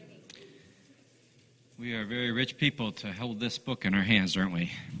We are very rich people to hold this book in our hands, aren't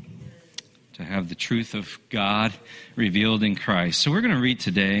we? To have the truth of God revealed in Christ. So we're going to read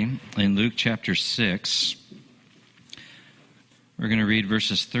today in Luke chapter 6. We're going to read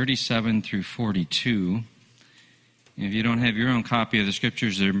verses 37 through 42. If you don't have your own copy of the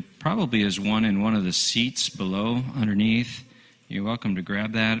Scriptures, there probably is one in one of the seats below, underneath. You're welcome to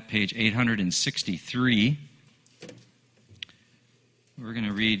grab that, page 863. We're going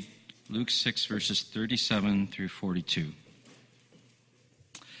to read Luke 6, verses 37 through 42.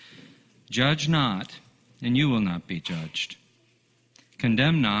 Judge not, and you will not be judged.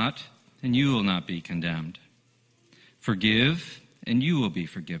 Condemn not, and you will not be condemned. Forgive, and you will be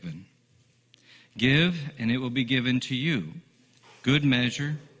forgiven. Give, and it will be given to you. Good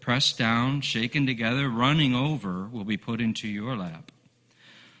measure, pressed down, shaken together, running over, will be put into your lap.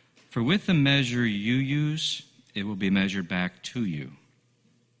 For with the measure you use, it will be measured back to you.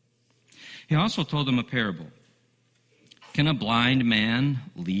 He also told them a parable. Can a blind man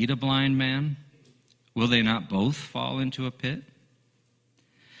lead a blind man? Will they not both fall into a pit?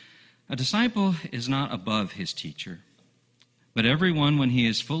 A disciple is not above his teacher, but everyone, when he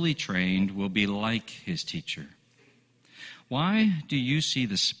is fully trained, will be like his teacher. Why do you see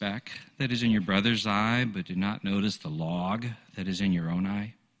the speck that is in your brother's eye, but do not notice the log that is in your own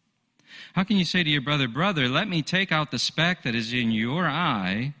eye? How can you say to your brother, "Brother, let me take out the speck that is in your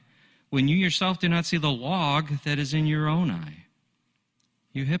eye," when you yourself do not see the log that is in your own eye?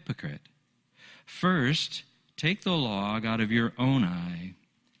 You hypocrite. First, take the log out of your own eye,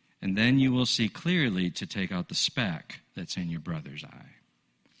 and then you will see clearly to take out the speck that's in your brother's eye.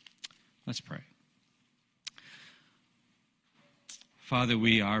 Let's pray. Father,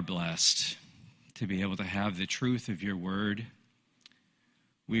 we are blessed to be able to have the truth of your word.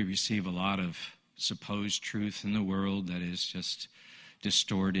 We receive a lot of supposed truth in the world that is just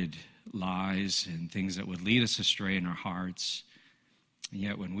distorted lies and things that would lead us astray in our hearts. And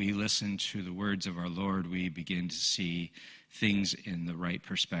yet when we listen to the words of our Lord, we begin to see things in the right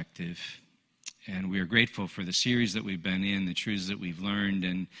perspective. And we are grateful for the series that we've been in, the truths that we've learned.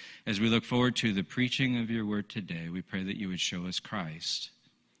 And as we look forward to the preaching of your word today, we pray that you would show us Christ.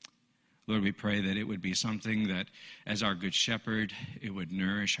 Lord, we pray that it would be something that, as our good shepherd, it would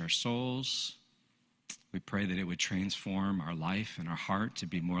nourish our souls. We pray that it would transform our life and our heart to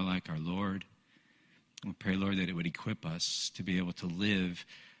be more like our Lord. We pray, Lord, that it would equip us to be able to live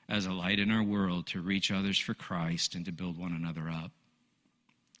as a light in our world, to reach others for Christ and to build one another up.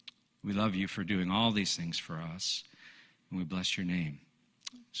 We love you for doing all these things for us, and we bless your name.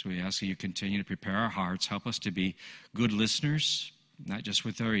 So we ask that you continue to prepare our hearts, help us to be good listeners, not just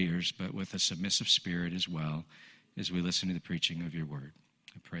with our ears, but with a submissive spirit as well, as we listen to the preaching of your word.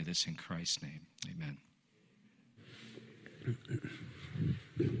 I pray this in Christ's name. Amen.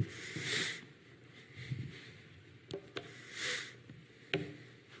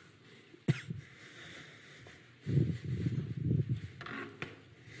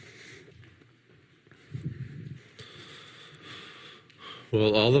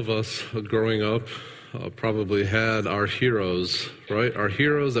 Well, all of us growing up probably had our heroes, right? Our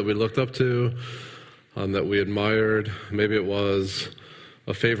heroes that we looked up to, that we admired. Maybe it was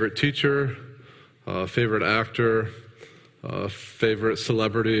a favorite teacher, a favorite actor, a favorite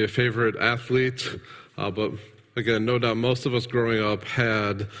celebrity, a favorite athlete. But again, no doubt most of us growing up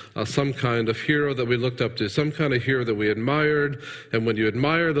had some kind of hero that we looked up to, some kind of hero that we admired. And when you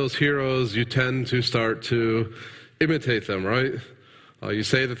admire those heroes, you tend to start to imitate them, right? You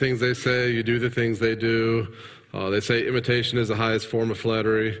say the things they say, you do the things they do. They say imitation is the highest form of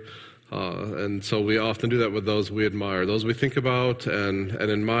flattery. And so we often do that with those we admire. Those we think about and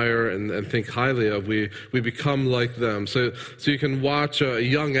admire and think highly of, we become like them. So you can watch a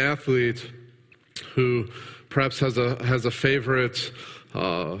young athlete who perhaps has a favorite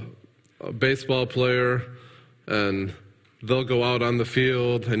baseball player, and they'll go out on the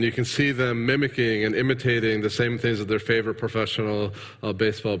field, and you can see them mimicking and imitating the same things that their favorite professional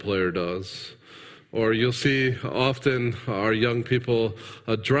baseball player does. Or you'll see often our young people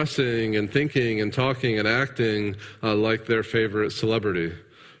dressing and thinking and talking and acting like their favorite celebrity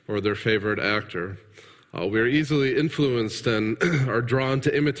or their favorite actor. We're easily influenced and are drawn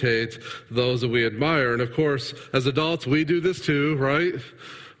to imitate those that we admire. And of course, as adults, we do this too, right?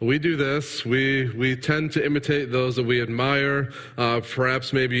 We do this. We tend to imitate those that we admire,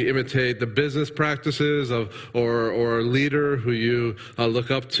 perhaps maybe imitate the business practices of or a leader who you look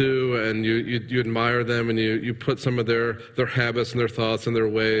up to, and you admire them, and you put some of their habits and their thoughts and their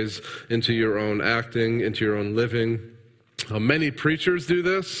ways into your own acting, into your own living. Many preachers do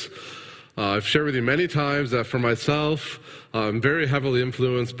this. I've shared with you many times that for myself, I'm very heavily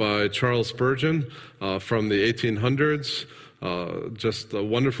influenced by Charles Spurgeon from the 1800s. Just a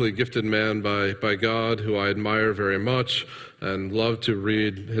wonderfully gifted man by God who I admire very much and love to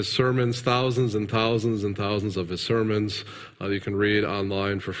read his sermons, thousands and thousands and thousands of his sermons. You can read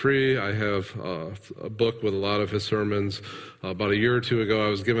online for free. I have a book with a lot of his sermons. About a year or two ago, I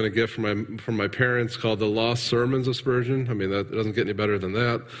was given a gift from my parents called The Lost Sermons of Spurgeon. I mean, that doesn't get any better than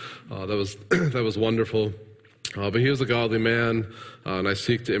that. That was wonderful. But he was a godly man, and I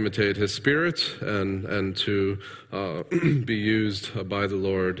seek to imitate his spirit and to be used by the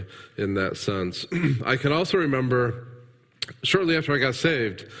Lord in that sense. I can also remember shortly after I got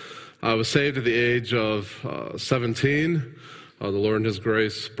saved, I was saved at the age of 17. The Lord in his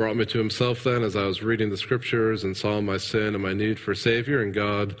grace brought me to himself then as I was reading the scriptures and saw my sin and my need for a Savior, and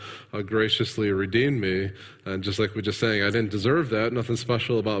God graciously redeemed me. And just like we just sang, I didn't deserve that, nothing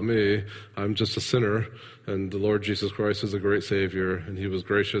special about me. I'm just a sinner, and the Lord Jesus Christ is a great Savior, and he was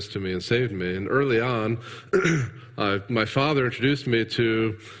gracious to me and saved me. And early on, my father introduced me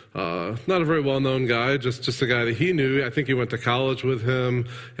to not a very well-known guy, just a guy that he knew. I think he went to college with him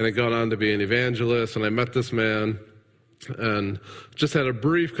and had gone on to be an evangelist, and I met this man and just had a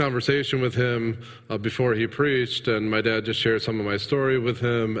brief conversation with him before he preached, and my dad just shared some of my story with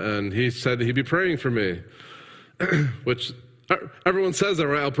him, and he said that he'd be praying for me, which everyone says that,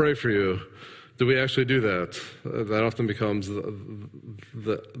 right? I'll pray for you. Do we actually do that? That often becomes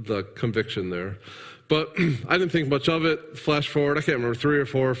the conviction there. But I didn't think much of it. Flash forward, I can't remember, 3 or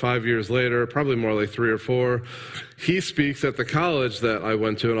 4 or 5 years later, probably more like 3 or 4. He speaks at the college that I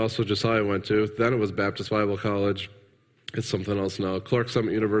went to and also Josiah went to. Then it was Baptist Bible College. It's something else now, Clark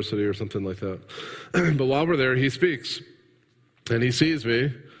Summit University or something like that. But while we're there, he speaks. And he sees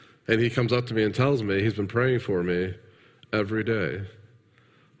me, and he comes up to me and tells me he's been praying for me every day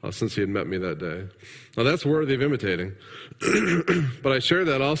since he had met me that day. Now, that's worthy of imitating. But I share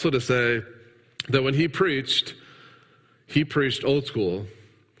that also to say that when he preached old school.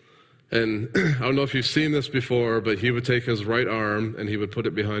 And I don't know if you've seen this before, but he would take his right arm and he would put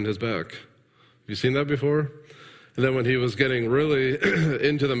it behind his back. Have you seen that before? And then when he was getting really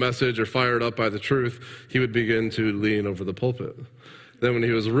into the message or fired up by the truth, he would begin to lean over the pulpit. Then when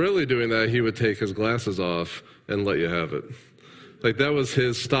he was really doing that, he would take his glasses off and let you have it. Like, that was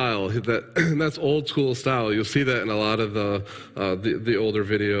his style. That's old school style. You'll see that in a lot of the older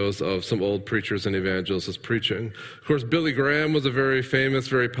videos of some old preachers and evangelists preaching. Of course, Billy Graham was a very famous,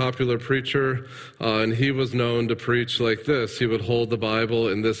 very popular preacher, and he was known to preach like this. He would hold the Bible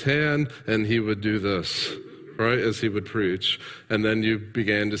in this hand, and he would do this, right, as he would preach. And then you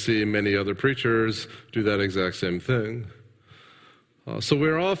began to see many other preachers do that exact same thing. So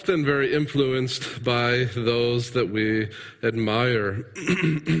we're often very influenced by those that we admire.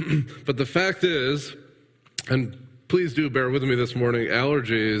 But the fact is, and please do bear with me this morning,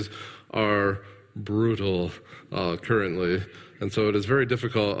 allergies are brutal currently. And so it is very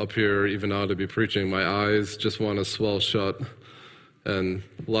difficult up here even now to be preaching. My eyes just want to swell shut, and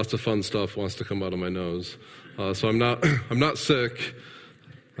lots of fun stuff wants to come out of my nose. So I'm not sick.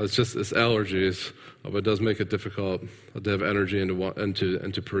 It's allergies. But it does make it difficult to have energy and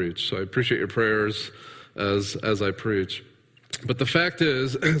to preach. So I appreciate your prayers as I preach. But the fact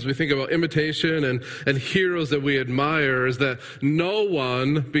is, as we think about imitation and heroes that we admire, is that no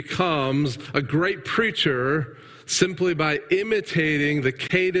one becomes a great preacher simply by imitating the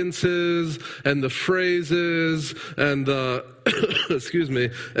cadences and the phrases and the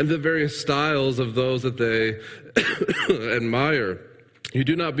and the various styles of those that they admire. You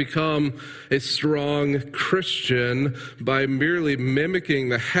do not become a strong Christian by merely mimicking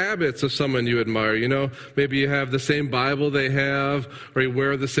the habits of someone you admire. You know, maybe you have the same Bible they have, or you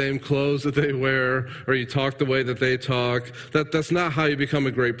wear the same clothes that they wear, or you talk the way that they talk. That's not how you become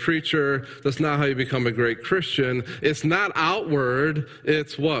a great preacher. That's not how you become a great Christian. It's not outward.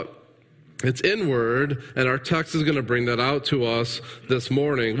 It's what? It's inward, and our text is going to bring that out to us this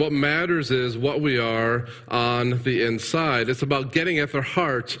morning. What matters is what we are on the inside. It's about getting at their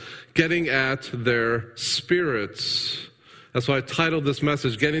heart, getting at their spirits. That's why I titled this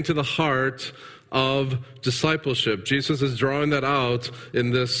message, Getting to the Heart of Discipleship. Jesus is drawing that out in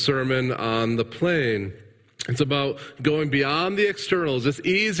this Sermon on the Plain. It's about going beyond the externals. It's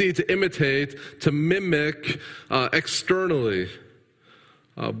easy to imitate, to mimic externally.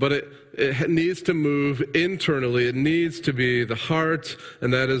 But it needs to move internally. It needs to be the heart,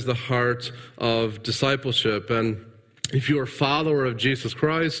 and that is the heart of discipleship. And if you are a follower of Jesus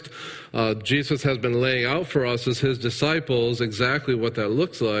Christ, Jesus has been laying out for us as his disciples exactly what that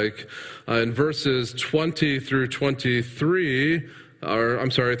looks like. In verses 20 through 23,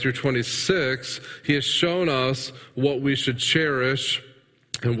 through 26, he has shown us what we should cherish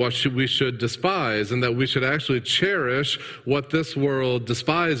and what we should despise, and that we should actually cherish what this world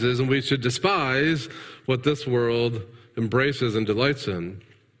despises, and we should despise what this world embraces and delights in.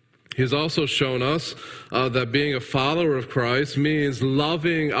 He's also shown us that being a follower of Christ means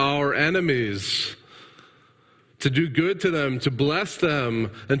loving our enemies, to do good to them, to bless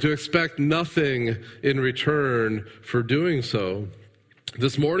them, and to expect nothing in return for doing so.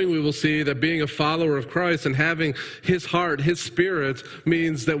 This morning we will see that being a follower of Christ and having his heart, his spirit,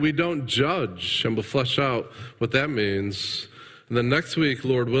 means that we don't judge, and we'll flesh out what that means. And then next week,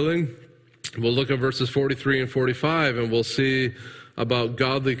 Lord willing, we'll look at verses 43 and 45, and we'll see about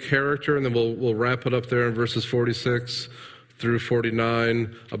godly character, and then we'll wrap it up there in verses 46 through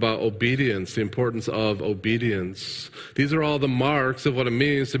 49 about obedience, the importance of obedience. These are all the marks of what it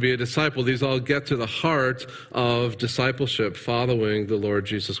means to be a disciple. These all get to the heart of discipleship, following the Lord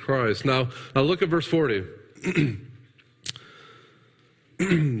Jesus Christ. Now look at verse 40.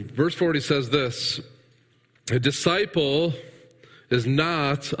 Verse 40 says this: a disciple is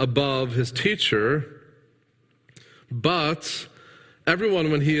not above his teacher, but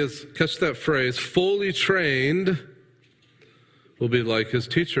everyone, when he is, catch that phrase, fully trained, will be like his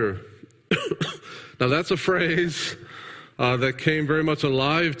teacher. Now that's a phrase that came very much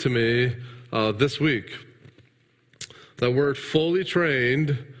alive to me this week. The word fully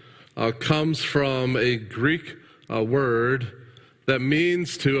trained comes from a Greek word that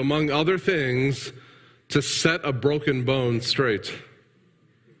means to, among other things, to set a broken bone straight.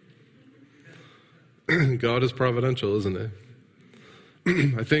 God is providential, isn't he?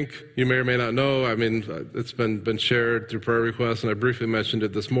 I think you may or may not know, it's been shared through prayer requests, and I briefly mentioned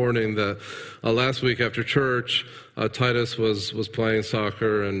it this morning, that last week after church, Titus was playing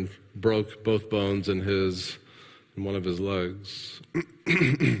soccer and broke both bones in one of his legs.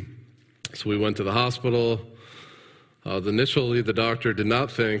 So we went to the hospital. Initially, the doctor did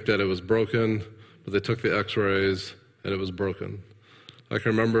not think that it was broken, but they took the x-rays, and it was broken. I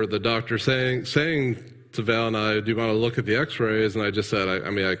can remember the doctor saying to Val and I, do you want to look at the x-rays? And I just said,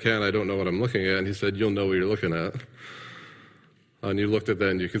 I can. I don't know what I'm looking at. And he said, you'll know what you're looking at. And you looked at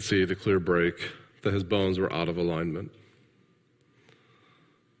that and you could see the clear break, that his bones were out of alignment.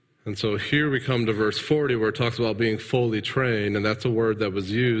 And so here we come to verse 40, where it talks about being fully trained, and that's a word that was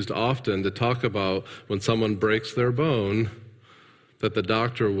used often to talk about when someone breaks their bone, that the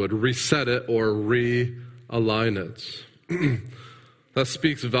doctor would reset it or realign it. That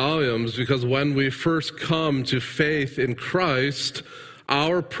speaks volumes, because when we first come to faith in Christ,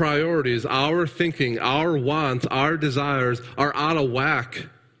 our priorities, our thinking, our wants, our desires are out of whack.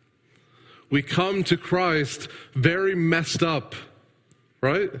 We come to Christ very messed up,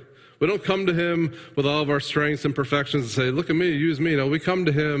 right? We don't come to him with all of our strengths and perfections and say, look at me, use me. No, we come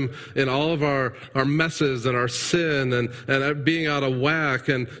to him in all of our messes and our sin and being out of whack.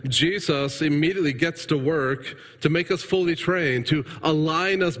 And Jesus immediately gets to work to make us fully trained, to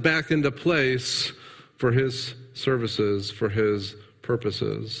align us back into place for his services, for his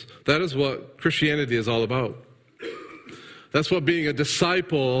purposes. That is what Christianity is all about. That's what being a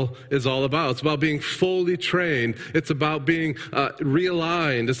disciple is all about. It's about being fully trained. It's about being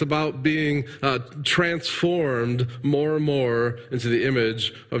realigned. It's about being transformed more and more into the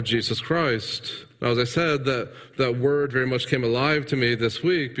image of Jesus Christ. Now, as I said, that word very much came alive to me this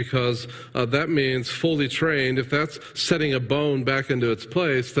week, because that means fully trained. If that's setting a bone back into its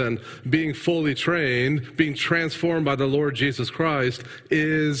place, then being fully trained, being transformed by the Lord Jesus Christ,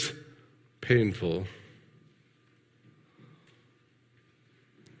 is painful.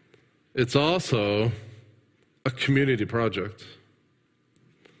 It's also a community project,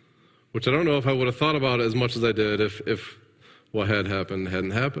 which I don't know if I would have thought about it as much as I did if what had happened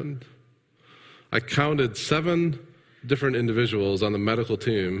hadn't happened. I counted 7 different individuals on the medical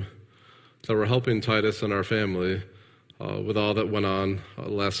team that were helping Titus and our family with all that went on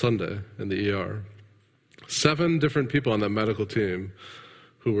last Sunday in the ER. 7 different people on that medical team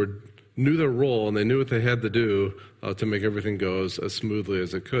who knew their role, and they knew what they had to do to make everything go as smoothly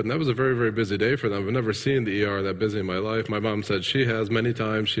as it could. And that was a very, very busy day for them. I've never seen the ER that busy in my life. My mom said she has many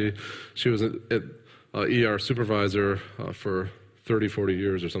times. She was an ER supervisor for 30, 40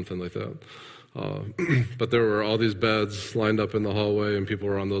 years or something like that. But there were all these beds lined up in the hallway, and people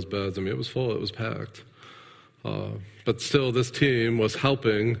were on those beds. It was full. It was packed. But still, this team was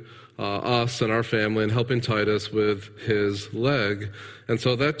helping us and our family and helping Titus with his leg. And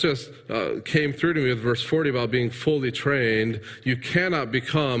so that just came through to me with verse 40 about being fully trained. You cannot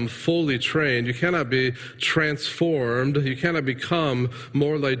become fully trained. You cannot be transformed. You cannot become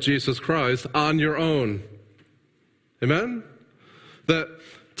more like Jesus Christ on your own. Amen? that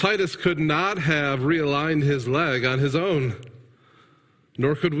Titus could not have realigned his leg on his own.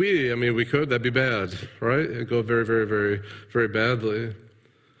 Nor could we. I mean, we could. That'd be bad, right? It'd go very, very, very, very badly.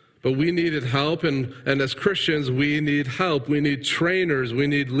 But we needed help, and as Christians, we need help. We need trainers. We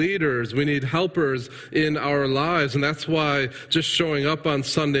need leaders. We need helpers in our lives. And that's why just showing up on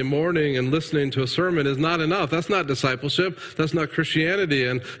Sunday morning and listening to a sermon is not enough. That's not discipleship. That's not Christianity.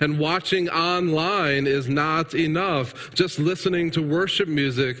 And watching online is not enough. Just listening to worship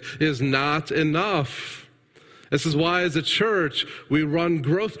music is not enough. This is why, as a church, we run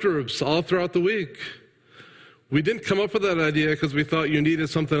growth groups all throughout the week. We didn't come up with that idea because we thought you needed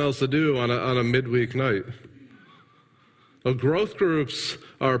something else to do on a midweek night. Well, growth groups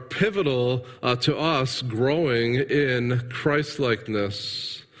are pivotal to us growing in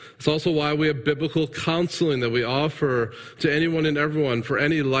Christ-likeness. It's also why we have biblical counseling that we offer to anyone and everyone for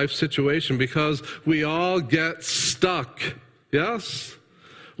any life situation, because we all get stuck. Yes?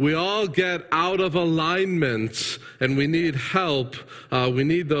 We all get out of alignment, and we need help. We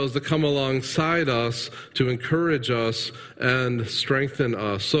need those to come alongside us to encourage us and strengthen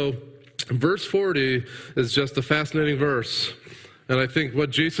us. So verse 40 is just a fascinating verse. And I think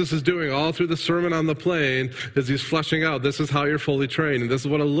what Jesus is doing all through the Sermon on the Plain is he's fleshing out, this is how you're fully trained, and this is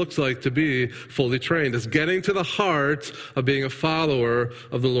what it looks like to be fully trained. It's getting to the heart of being a follower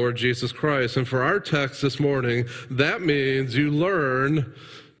of the Lord Jesus Christ. And for our text this morning, that means you learn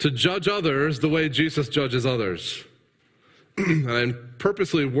to judge others the way Jesus judges others. And I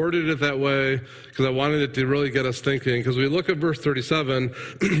purposely worded it that way because I wanted it to really get us thinking. Because we look at verse 37,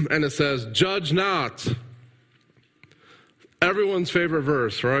 and it says, judge not. Everyone's favorite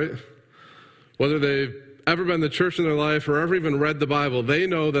verse, right? Whether they've ever been to church in their life or ever even read the Bible, they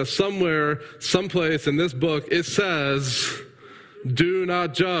know that somewhere, someplace in this book, it says, do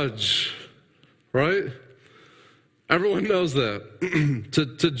not judge, right? Everyone knows that.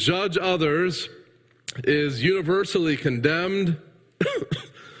 To judge others is universally condemned.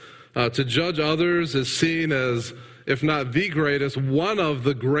 To judge others is seen as, if not the greatest, one of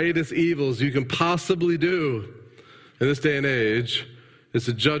the greatest evils you can possibly do in this day and age, is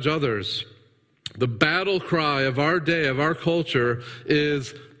to judge others. The battle cry of our day, of our culture,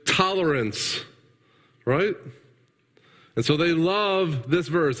 is tolerance, right? And so they love this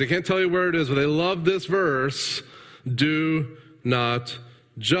verse. They can't tell you where it is, but they love this verse. Do not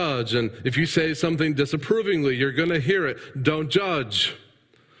judge. And if you say something disapprovingly, you're going to hear it. Don't judge.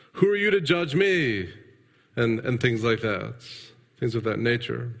 Who are you to judge me? And things like that. Things of that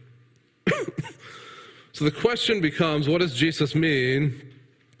nature. So the question becomes, what does Jesus mean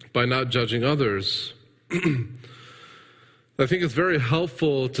by not judging others? I think it's very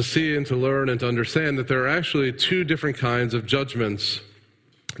helpful to see and to learn and to understand that there are actually two different kinds of judgments.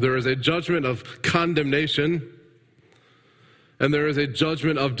 There is a judgment of condemnation, and there is a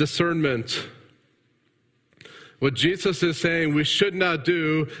judgment of discernment. What Jesus is saying we should not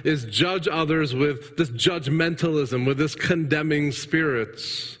do is judge others with this judgmentalism, with this condemning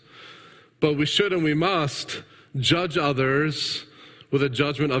spirits. But we should and we must judge others with a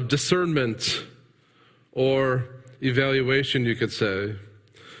judgment of discernment, or evaluation, you could say.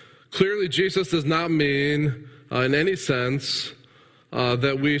 Clearly, Jesus does not mean, in any sense,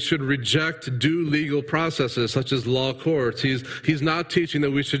 that we should reject due legal processes such as law courts. He's not teaching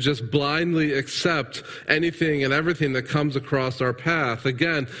that we should just blindly accept anything and everything that comes across our path.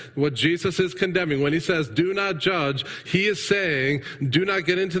 Again, what Jesus is condemning, when he says do not judge, he is saying do not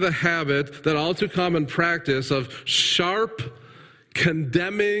get into the habit, that all too common practice of sharp,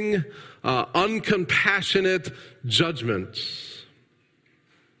 condemning, uncompassionate judgments.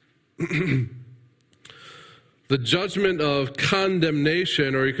 The judgment of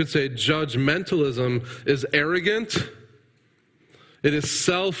condemnation, or you could say judgmentalism, is arrogant. It is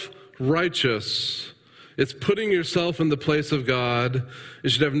self-righteous. It's putting yourself in the place of God. It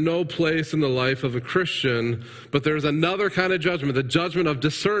should have no place in the life of a Christian. But there's another kind of judgment, the judgment of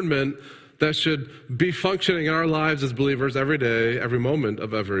discernment, that should be functioning in our lives as believers every day, every moment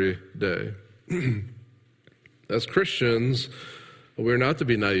of every day. As Christians, we're not to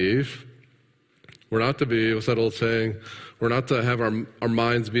be naive. We're not to be, what's that old saying? We're not to have our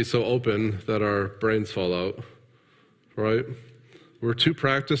minds be so open that our brains fall out, right? We're to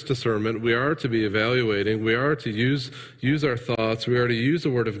practice discernment. We are to be evaluating. We are to use our thoughts. We are to use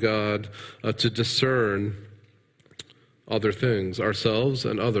the Word of God to discern other things, ourselves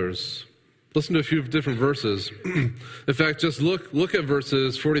and others. Listen to a few different verses. In fact, just look at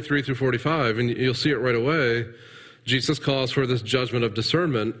verses 43 through 45, and you'll see it right away. Jesus calls for this judgment of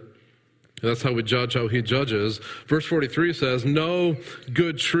discernment. That's how we judge how he judges. Verse 43 says, no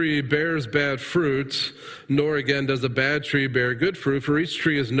good tree bears bad fruit, nor again does a bad tree bear good fruit, for each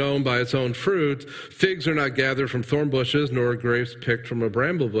tree is known by its own fruit. Figs are not gathered from thorn bushes, nor grapes picked from a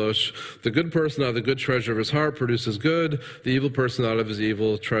bramble bush. The good person out of the good treasure of his heart produces good. The evil person out of his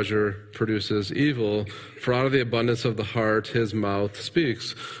evil treasure produces evil. For out of the abundance of the heart, his mouth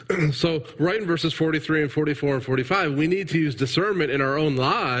speaks. So right in verses 43 and 44 and 45, we need to use discernment in our own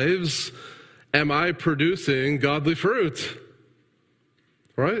lives. Am I producing godly fruit?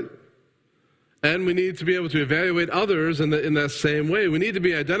 Right? And we need to be able to evaluate others in that same way. We need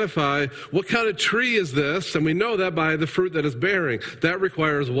to identify what kind of tree is this, and we know that by the fruit that it's bearing. That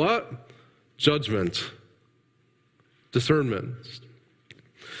requires what? Judgment. Discernment.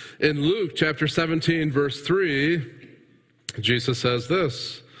 In Luke chapter 17, verse 3, Jesus says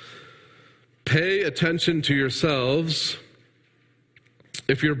this, "Pay attention to yourselves.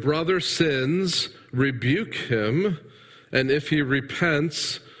 If your brother sins, rebuke him, and if he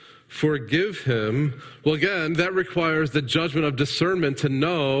repents, forgive him." Well, again, that requires the judgment of discernment to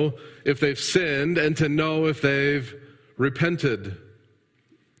know if they've sinned and to know if they've repented.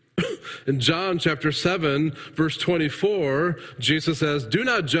 In John chapter 7, verse 24, Jesus says, "Do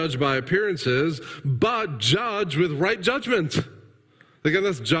not judge by appearances, but judge with right judgment." Again,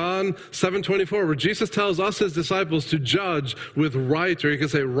 that's John 7:24, where Jesus tells us, his disciples, to judge with right, or you can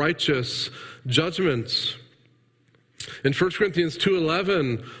say righteous judgments. In 1 Corinthians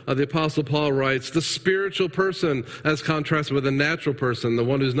 2:11, the Apostle Paul writes, "The spiritual person as contrasted with a natural person, the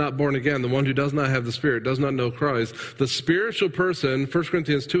one who's not born again, the one who does not have the Spirit, does not know Christ. The spiritual person," 1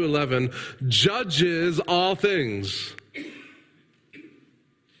 Corinthians 2:11, "judges all things."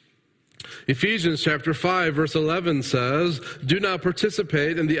 Ephesians chapter 5, verse 11 says, "Do not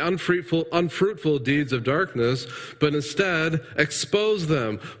participate in the unfruitful deeds of darkness, but instead expose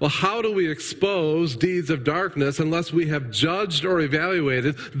them." Well, how do we expose deeds of darkness unless we have judged or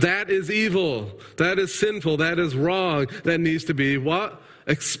evaluated? That is evil. That is sinful. That is wrong. That needs to be what?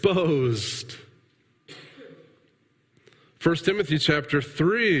 Exposed. 1 Timothy chapter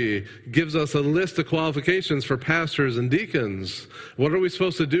 3 gives us a list of qualifications for pastors and deacons. What are we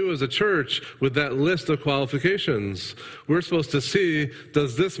supposed to do as a church with that list of qualifications? We're supposed to see,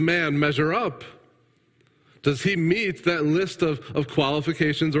 does this man measure up? Does he meet that list of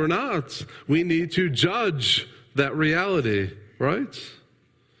qualifications or not? We need to judge that reality, right?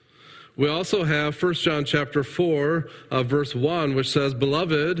 We also have 1 John chapter 4, verse 1, which says,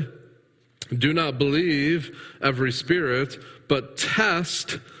 "Beloved, do not believe every spirit, but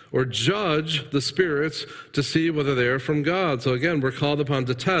test or judge the spirits to see whether they are from God." So again, we're called upon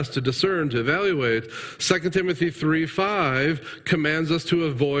to test, to discern, to evaluate. 2 Timothy 3:5 commands us to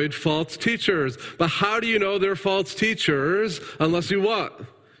avoid false teachers. But how do you know they're false teachers unless you what?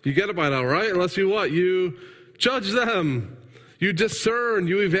 You get it by now, right? Unless you what? You judge them. You discern.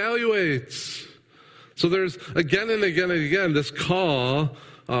 You evaluate. So there's again and again and again this call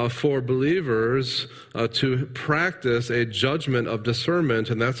for believers to practice a judgment of discernment,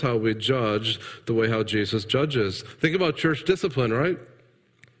 and that's how we judge the way how Jesus judges. Think about church discipline, right?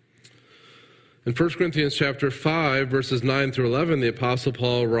 In 1 Corinthians chapter 5, verses 9 through 11, the Apostle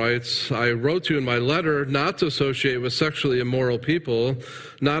Paul writes, "I wrote to you in my letter not to associate with sexually immoral people,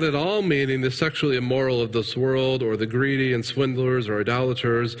 not at all meaning the sexually immoral of this world, or the greedy and swindlers or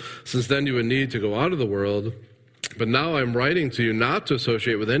idolaters, since then you would need to go out of the world. But now I'm writing to you not to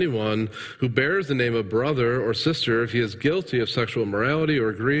associate with anyone who bears the name of brother or sister if he is guilty of sexual immorality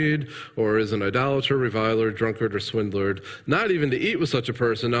or greed, or is an idolater, reviler, drunkard, or swindler, not even to eat with such a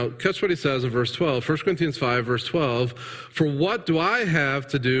person." Now, catch what he says in verse 12, 1 Corinthians 5, verse 12, "For what do I have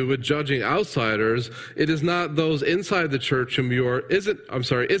to do with judging outsiders? It is not those inside the church whom you are, is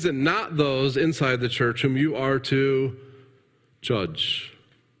it not those inside the church whom you are to judge?"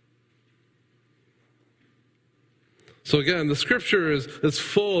 So again, the scripture is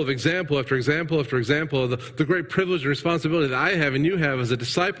full of example after example after example of the great privilege and responsibility that I have and you have as a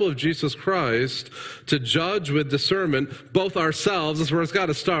disciple of Jesus Christ to judge with discernment both ourselves, that's where it's got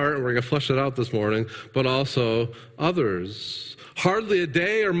to start, and we're going to flesh it out this morning, but also others. Hardly a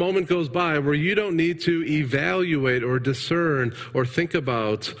day or moment goes by where you don't need to evaluate or discern or think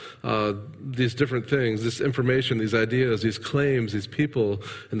about these different things, this information, these ideas, these claims, these people,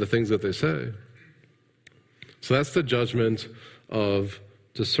 and the things that they say. So that's the judgment of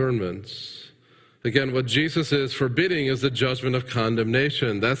discernment. Again, what Jesus is forbidding is the judgment of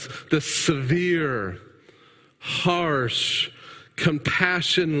condemnation. That's the severe, harsh,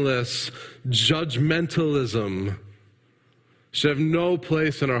 compassionless judgmentalism. Should have no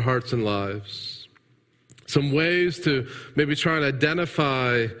place in our hearts and lives. Some ways to maybe try and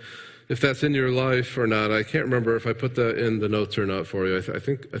identify if that's in your life or not. I can't remember if I put that in the notes or not for you. I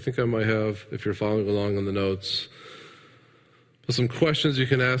think I might have, if you're following along in the notes. But some questions you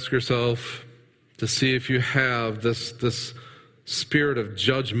can ask yourself to see if you have this spirit of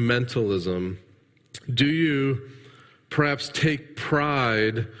judgmentalism. Do you perhaps take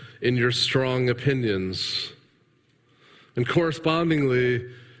pride in your strong opinions? And correspondingly,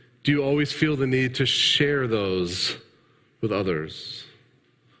 do you always feel the need to share those with others?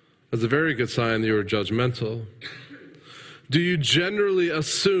 That's a very good sign that you are judgmental. Do you generally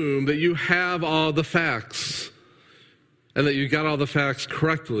assume that you have all the facts and that you got all the facts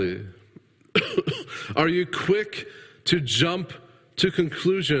correctly? Are you quick to jump to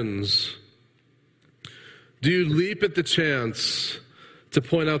conclusions? Do you leap at the chance to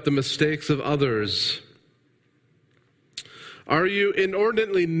point out the mistakes of others? Are you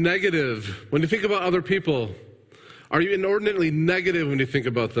inordinately negative when you think about other people? Are you inordinately negative when you think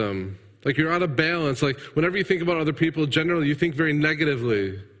about them? Like you're out of balance. Like whenever you think about other people, generally you think very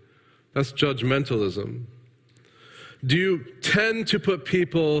negatively. That's judgmentalism. Do you tend to put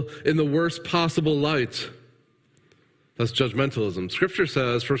people in the worst possible light? That's judgmentalism. Scripture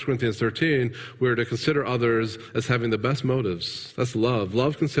says, 1 Corinthians 13, we're to consider others as having the best motives. That's love.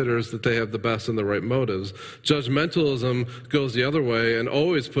 Love considers that they have the best and the right motives. Judgmentalism goes the other way and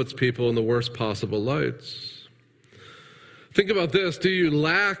always puts people in the worst possible lights. Think about this. Do you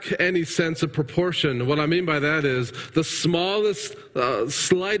lack any sense of proportion? What I mean by that is the smallest,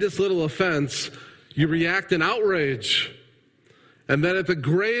 slightest little offense, you react in outrage. And then at the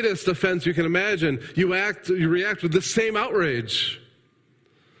greatest offense you can imagine, you react with the same outrage.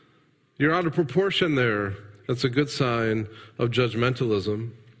 You're out of proportion there. That's a good sign of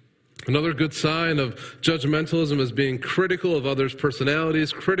judgmentalism. Another good sign of judgmentalism is being critical of others'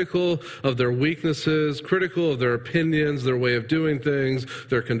 personalities, critical of their weaknesses, critical of their opinions, their way of doing things,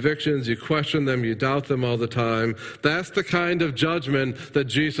 their convictions. You question them, you doubt them all the time. That's the kind of judgment that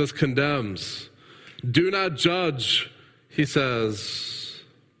Jesus condemns. Do not judge, he says,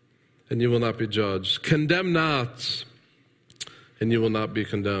 and you will not be judged. Condemn not, and you will not be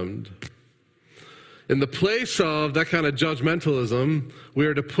condemned. In the place of that kind of judgmentalism, we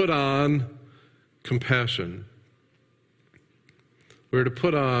are to put on compassion. We are to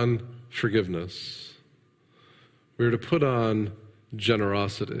put on forgiveness. We are to put on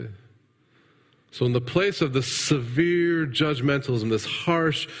generosity. So in the place of the severe judgmentalism, this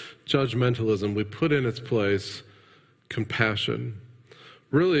harsh judgmentalism, we put in its place compassion.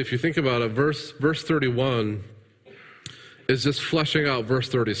 Really, if you think about it, verse 31 is just fleshing out verse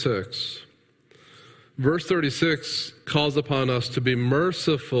 36. Verse 36 calls upon us to be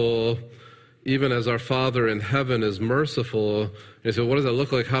merciful even as our Father in heaven is merciful. And you say, what does that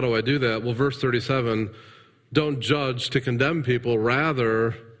look like? How do I do that? Well, verse 37, don't judge to condemn people,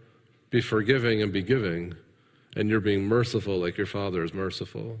 rather be forgiving and be giving. And you're being merciful like your Father is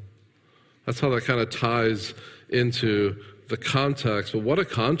merciful. That's how that kind of ties into the context. But what a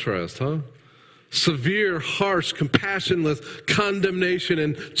contrast, huh? Severe, harsh, compassionless condemnation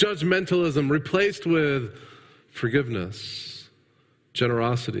and judgmentalism replaced with forgiveness,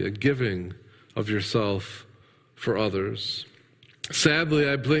 generosity, a giving of yourself for others. Sadly,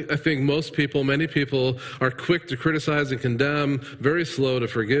 I think most people, many people, are quick to criticize and condemn, very slow to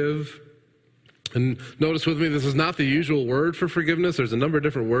forgive. And notice with me, this is not the usual word for forgiveness. There's a number of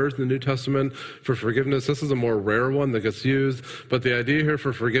different words in the New Testament for forgiveness. This is a more rare one that gets used. But the idea here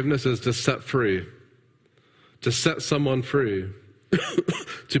for forgiveness is to set free, to set someone free.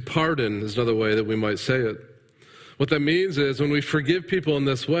 To pardon is another way that we might say it. What that means is when we forgive people in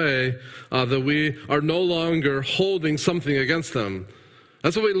this way, that we are no longer holding something against them.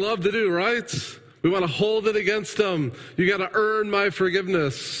 That's what we love to do, right? We want to hold it against them. You got to earn my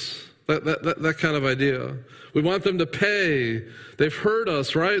forgiveness. That kind of idea. We want them to pay. They've hurt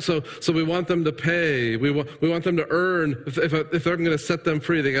us, right? So we want them to pay. We want them to earn. If they're going to set them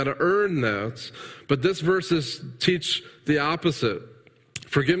free, they got to earn that. But this verses teach the opposite.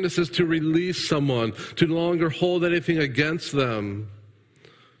 Forgiveness is to release someone, to no longer hold anything against them,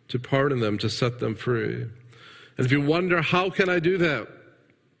 to pardon them, to set them free. And if you wonder, how can I do that?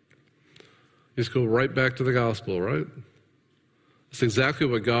 You just go right back to the gospel, right? It's exactly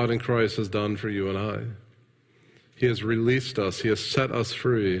what God in Christ has done for you and I. He has released us. He has set us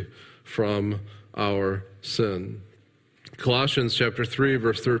free from our sin. Colossians chapter 3,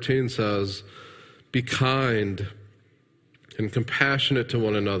 verse 13 says, be kind and compassionate to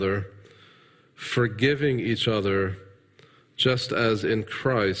one another, forgiving each other, just as in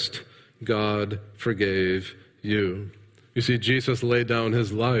Christ God forgave you. You see, Jesus laid down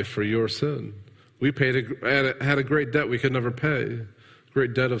his life for your sin. We had a great debt we could never pay.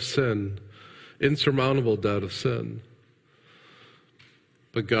 great debt of sin, insurmountable debt of sin.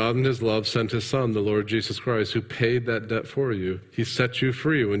 But God in his love sent his Son, the Lord Jesus Christ, who paid that debt for you. He set you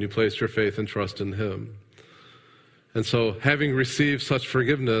free when you placed your faith and trust in him. And so, having received such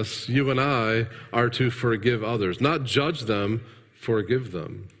forgiveness, you and I are to forgive others. Not judge them, forgive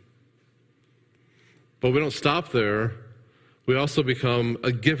them. But we don't stop there. We also become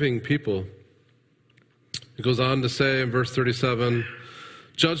a giving people. It goes on to say in verse 37,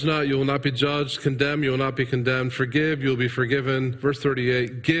 judge not, you will not be judged. Condemn, you will not be condemned. Forgive, you will be forgiven. Verse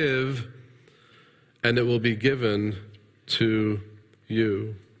 38, give, and it will be given to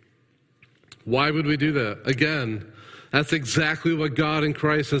you. Why would we do that? Again, that's exactly what God in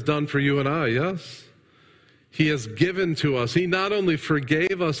Christ has done for you and I, yes? He has given to us. He not only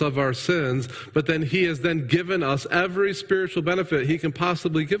forgave us of our sins, but then he has then given us every spiritual benefit he can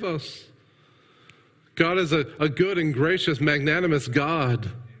possibly give us. God is a good and gracious, magnanimous God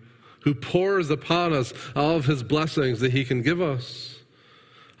who pours upon us all of his blessings that he can give us.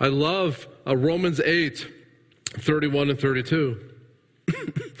 I love Romans 8, 31 and 32.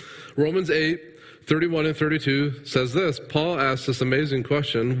 Romans 8, 31 and 32 says this. Paul asks this amazing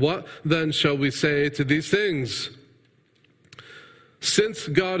question. What then shall we say to these things? Since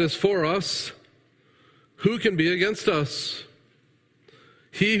God is for us, who can be against us?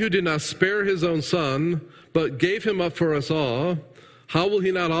 He who did not spare his own Son, but gave him up for us all, how will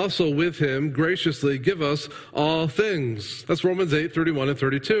he not also with him graciously give us all things? That's Romans 8, 31 and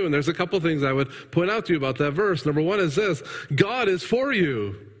 32. And there's a couple things I would point out to you about that verse. Number one is this. God is for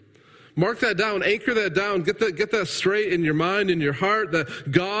you. Mark that down, anchor that down, get that straight in your mind, in your heart,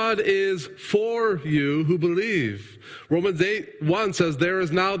 that God is for you who believe. Romans 8, 1 says, there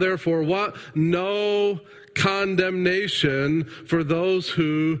is now therefore what? No condemnation for those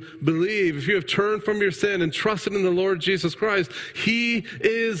who believe. If you have turned from your sin and trusted in the Lord Jesus Christ, he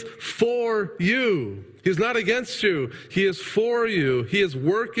is for you. He's not against you. He is for you. He is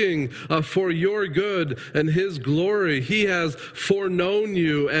working for your good and his glory. He has foreknown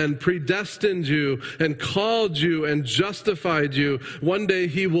you and predestined you and called you and justified you. One day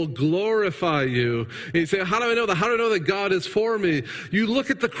he will glorify you. And you say, how do I know that? How do I know that God is for me? You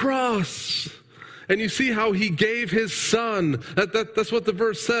look at the cross. And you see how he gave his Son. That's what the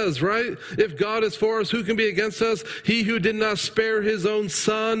verse says, right? If God is for us, who can be against us? He who did not spare his own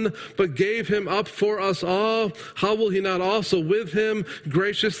Son, but gave him up for us all, how will he not also with him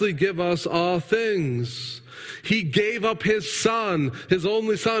graciously give us all things? He gave up his Son, his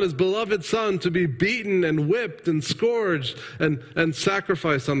only Son, his beloved Son, to be beaten and whipped and scourged and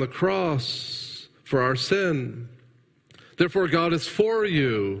sacrificed on the cross for our sin. Therefore, God is for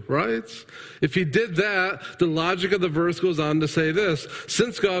you, right? If he did that, the logic of the verse goes on to say this.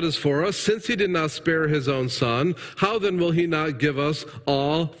 Since God is for us, since he did not spare his own Son, how then will he not give us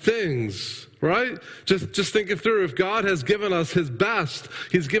all things? Right? Just think it through. If God has given us his best,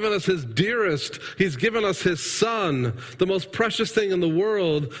 he's given us his dearest, he's given us his Son, the most precious thing in the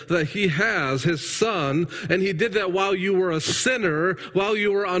world that he has, his Son, and he did that while you were a sinner, while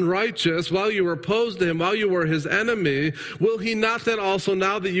you were unrighteous, while you were opposed to him, while you were his enemy, will he not then also,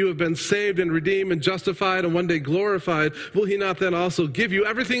 now that you have been saved and redeemed and justified and one day glorified, will he not then also give you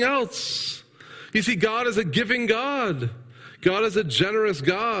everything else? You see, God is a giving God. God is a generous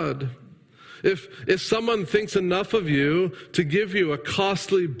God. If someone thinks enough of you to give you a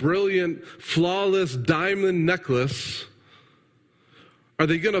costly, brilliant, flawless diamond necklace, are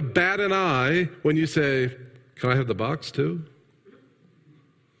they going to bat an eye when you say, can I have the box too?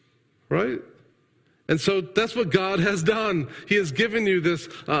 Right? And so that's what God has done. He has given you this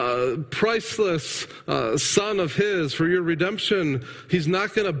priceless Son of his for your redemption. He's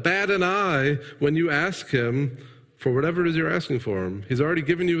not going to bat an eye when you ask him for whatever it is you're asking for him. He's already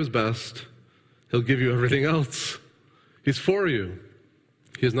given you his best. He'll give you everything else. He's for you.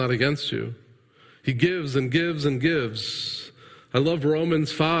 He is not against you. He gives and gives and gives. I love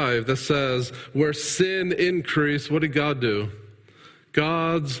Romans 5 that says, where sin increased, what did God do?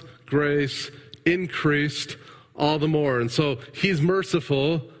 God's grace increased all the more. And so he's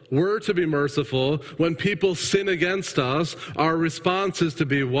merciful. We're to be merciful. When people sin against us, our response is to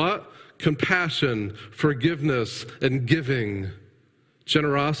be what? Compassion, forgiveness, and giving.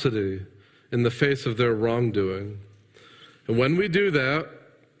 Generosity in the face of their wrongdoing. And when we do that,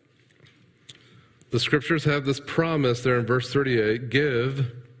 the scriptures have this promise there in verse 38,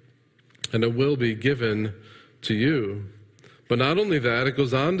 give, and it will be given to you. But not only that, it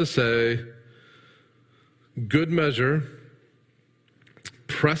goes on to say, good measure,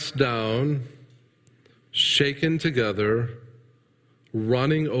 pressed down, shaken together,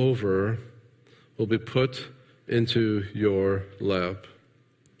 running over, will be put into your lap.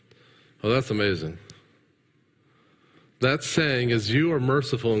 Oh, that's amazing. That saying is, you are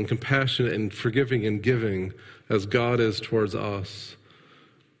merciful and compassionate and forgiving and giving as God is towards us,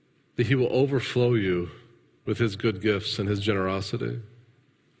 that he will overflow you with his good gifts and his generosity.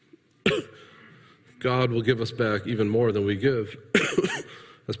 God will give us back even more than we give.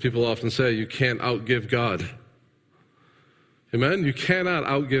 As people often say, you can't outgive God. Amen? You cannot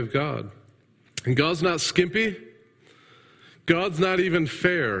outgive God. And God's not skimpy. God's not even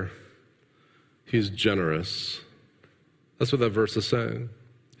fair. He's generous. That's what that verse is saying.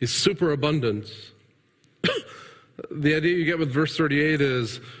 He's super abundant. The idea you get with verse 38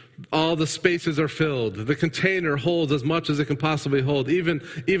 is all the spaces are filled. The container holds as much as it can possibly hold, even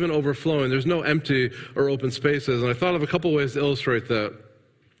overflowing. There's no empty or open spaces. And I thought of a couple ways to illustrate that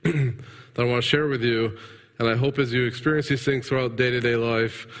that I want to share with you. And I hope as you experience these things throughout day-to-day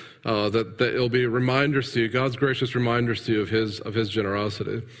life, that it'll be reminders to you, God's gracious reminders to you of his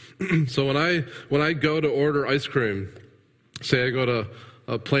generosity. So when I go to order ice cream, say I go to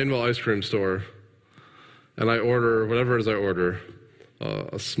a Plainville ice cream store, and I order whatever it is I order,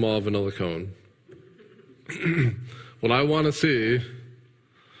 a small vanilla cone. What I want to see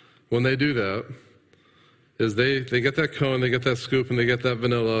when they do that is they get that cone, they get that scoop, and they get that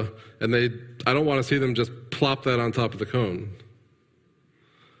vanilla, and I don't want to see them just plop that on top of the cone.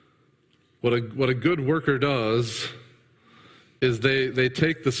 What a good worker does is they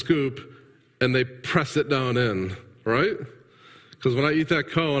take the scoop and they press it down in, right? Because when I eat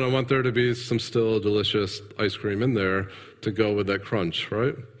that cone, I want there to be some still delicious ice cream in there to go with that crunch,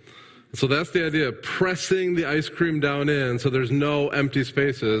 right? So that's the idea, pressing the ice cream down in so there's no empty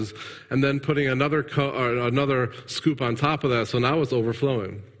spaces, and then putting another scoop on top of that, so now it's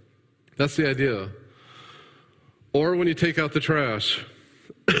overflowing. That's the idea. Or when you take out the trash,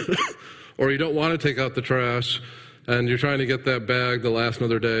 or you don't want to take out the trash, and you're trying to get that bag to last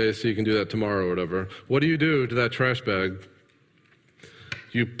another day so you can do that tomorrow or whatever. What do you do to that trash bag?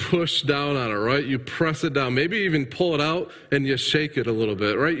 You push down on it, right? You press it down. Maybe even pull it out and you shake it a little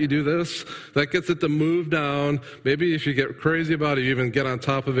bit, right? You do this. That gets it to move down. Maybe if you get crazy about it, you even get on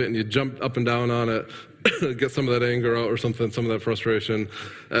top of it and you jump up and down on it, get some of that anger out or something, some of that frustration,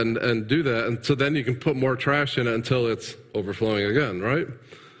 and do that. And so then you can put more trash in it until it's overflowing again, right?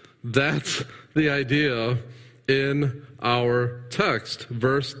 That's the idea in our text,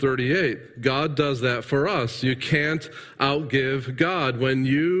 verse 38. God does that for us. You can't outgive God. When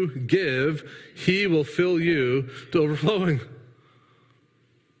you give, he will fill you to overflowing.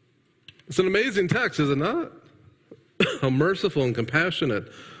 It's an amazing text, is it not? How merciful and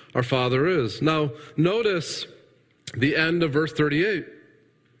compassionate our Father is. Now, notice the end of verse 38.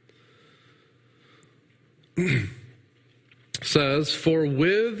 Says, for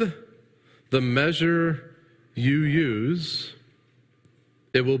with the measure you use,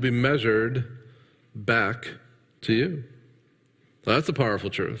 it will be measured back to you. Now, that's a powerful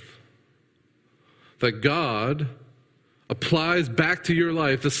truth. That God applies back to your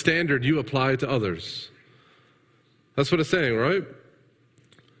life the standard you apply to others. That's what it's saying, right?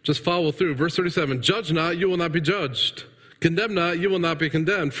 Just follow through. Verse 37, judge not, you will not be judged. Condemn not, you will not be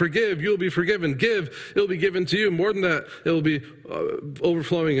condemned. Forgive, you will be forgiven. Give, it will be given to you. More than that, it will be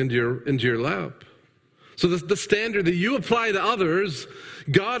overflowing into your lap. So the standard that you apply to others,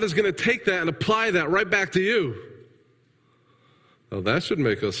 God is going to take that and apply that right back to you. Well, that should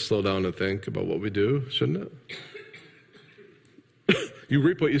make us slow down and think about what we do, shouldn't it? You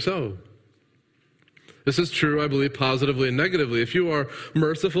reap what you sow. This is true, I believe, positively and negatively. If you are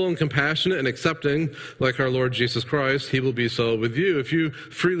merciful and compassionate and accepting, like our Lord Jesus Christ, he will be so with you. If you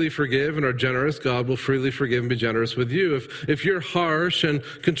freely forgive and are generous, God will freely forgive and be generous with you. If you're harsh and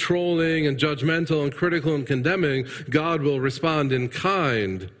controlling and judgmental and critical and condemning, God will respond in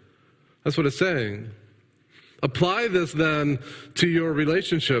kind. That's what it's saying. Apply this then to your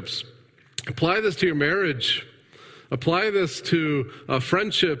relationships. Apply this to your marriage. Apply this to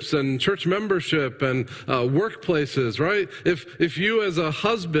friendships and church membership and workplaces, right? If you as a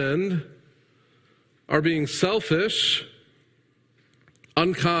husband are being selfish,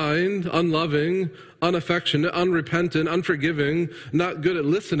 unkind, unloving, unaffectionate, unrepentant, unforgiving, not good at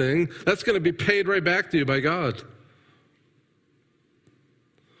listening, that's going to be paid right back to you by God.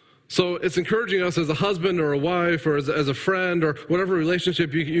 So it's encouraging us as a husband or a wife or as a friend or whatever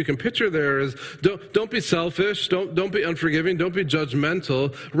relationship you can picture there is, don't be selfish, don't be unforgiving, don't be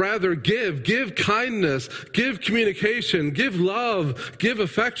judgmental. Rather give kindness, give communication, give love, give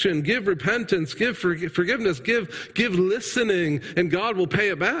affection, give repentance, give forgiveness, give listening, and God will pay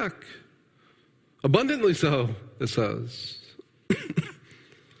it back. Abundantly so, it says.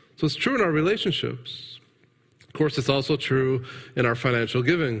 So it's true in our relationships. Of course, it's also true in our financial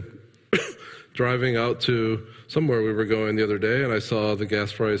giving. driving out to somewhere we were going the other day, and I saw the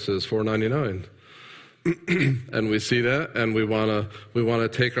gas price is $4.99. And we see that, and we want to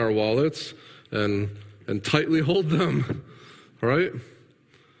take our wallets and tightly hold them, right?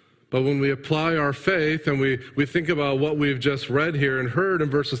 But when we apply our faith and we think about what we've just read here and heard in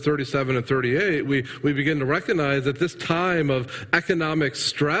verses 37 and 38, we begin to recognize that this time of economic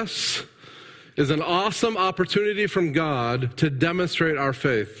stress is an awesome opportunity from God to demonstrate our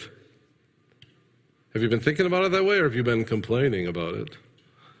faith. Have you been thinking about it that way, or have you been complaining about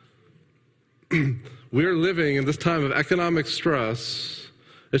it? We're living in this time of economic stress.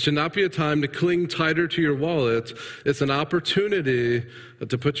 It should not be a time to cling tighter to your wallet. It's an opportunity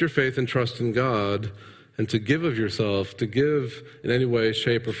to put your faith and trust in God and to give of yourself, to give in any way,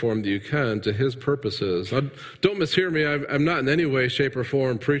 shape, or form that you can to His purposes. Don't mishear me. I'm not in any way, shape, or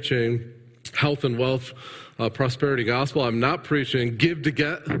form preaching health and wealth, prosperity gospel. I'm not preaching give to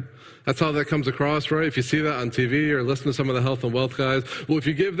get. That's how that comes across, right? If you see that on TV or listen to some of the health and wealth guys, well, if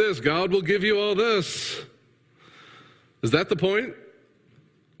you give this, God will give you all this. Is that the point?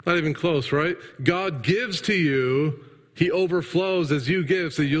 Not even close, right? God gives to you. He overflows as you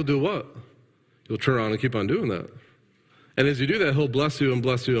give, so you'll do what? You'll turn around and keep on doing that. And as you do that, He'll bless you and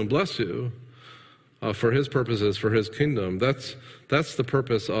bless you and bless you for His purposes, for His kingdom. That's the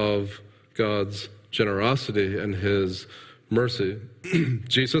purpose of God's generosity and His mercy.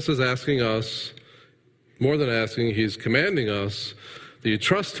 Jesus is asking us, more than asking, He's commanding us that you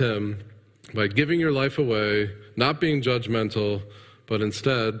trust Him by giving your life away, not being judgmental, but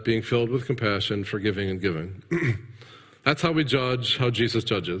instead being filled with compassion, forgiving and giving. That's how we judge how Jesus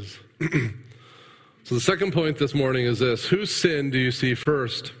judges. So the second point this morning is this: whose sin do you see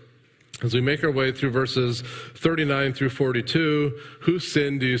first? As we make our way through verses 39 through 42, whose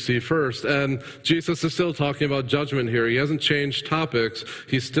sin do you see first? And Jesus is still talking about judgment here. He hasn't changed topics.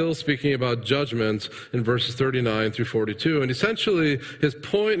 He's still speaking about judgment in verses 39 through 42. And essentially, his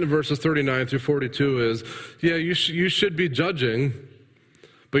point in verses 39 through 42 is, yeah, you should be judging,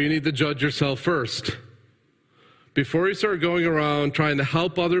 but you need to judge yourself first. Before you start going around trying to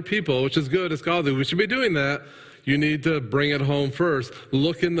help other people, which is good, it's godly, we should be doing that. You need to bring it home first.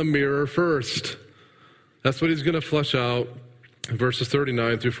 Look in the mirror first. That's what he's going to flesh out in verses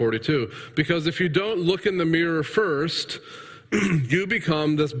 39 through 42. Because if you don't look in the mirror first, you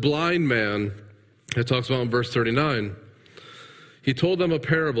become this blind man. It talks about in verse 39. He told them a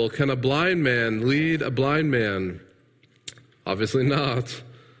parable. Can a blind man lead a blind man? Obviously not.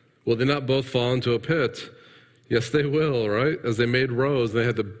 Will they not both fall into a pit? Yes, they will, right? As they made roads, they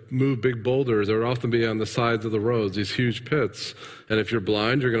had to move big boulders. They would often be on the sides of the roads, these huge pits. And if you're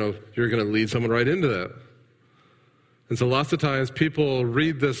blind, you're gonna lead someone right into that. And so lots of times people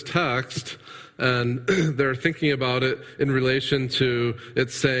read this text and they're thinking about it in relation to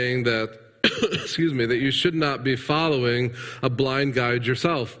it saying that, that you should not be following a blind guide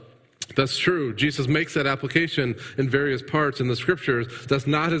yourself. That's true. Jesus makes that application in various parts in the scriptures. That's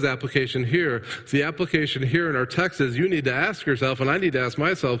not his application here. The application here in our text is you need to ask yourself, and I need to ask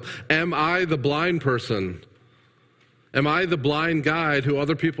myself, am I the blind person? Am I the blind guide who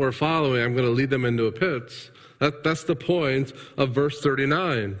other people are following? I'm going to lead them into a pit. That's the point of verse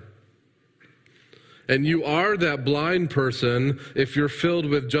 39. And you are that blind person if you're filled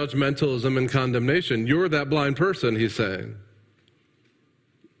with judgmentalism and condemnation. You're that blind person, he's saying.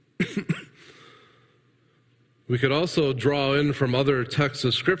 We could also draw in from other texts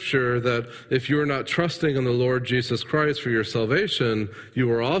of Scripture that if you're not trusting in the Lord Jesus Christ for your salvation,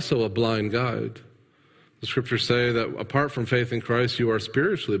 you are also a blind guide. The Scriptures say that apart from faith in Christ, you are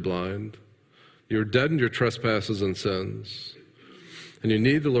spiritually blind. You're dead in your trespasses and sins. And you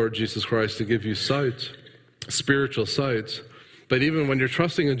need the Lord Jesus Christ to give you sight, spiritual sight. But even when you're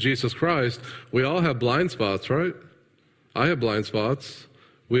trusting in Jesus Christ, we all have blind spots, right? I have blind spots.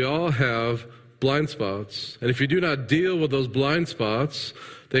 We all have blind spots. And if you do not deal with those blind spots,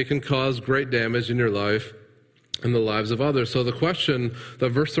 they can cause great damage in your life and the lives of others. So the question that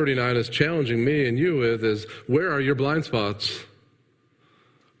verse 39 is challenging me and you with is, where are your blind spots?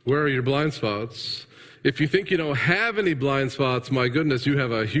 Where are your blind spots? If you think you don't have any blind spots, my goodness, you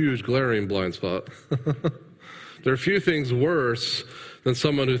have a huge glaring blind spot. There are few things worse than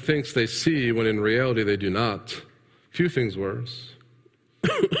someone who thinks they see when in reality they do not. Few things worse.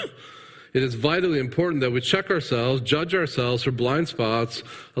 It is vitally important that we check ourselves, judge ourselves for blind spots,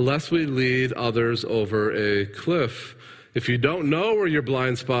 lest we lead others over a cliff. If you don't know where your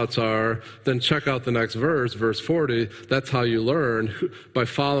blind spots are, then check out the next verse, verse 40. That's how you learn, by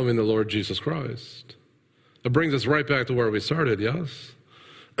following the Lord Jesus Christ. It brings us right back to where we started, yes?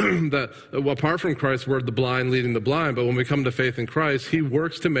 that apart from Christ, we're the blind leading the blind. But when we come to faith in Christ, he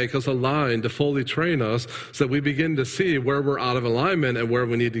works to make us aligned, to fully train us, so that we begin to see where we're out of alignment and where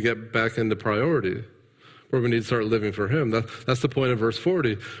we need to get back into priority, where we need to start living for him. That's the point of verse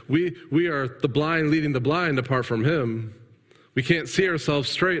 40. We are the blind leading the blind apart from him. We can't see ourselves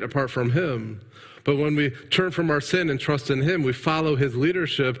straight apart from him. But when we turn from our sin and trust in him, we follow his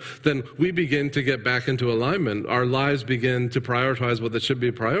leadership, then we begin to get back into alignment. Our lives begin to prioritize what they should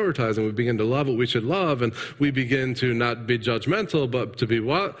be prioritizing. We begin to love what we should love, and we begin to not be judgmental, but to be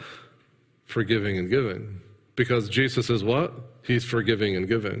what? Forgiving and giving. Because Jesus is what? He's forgiving and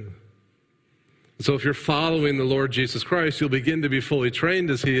giving. So if you're following the Lord Jesus Christ, you'll begin to be fully trained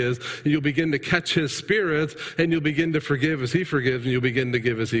as he is, and you'll begin to catch his spirit, and you'll begin to forgive as he forgives, and you'll begin to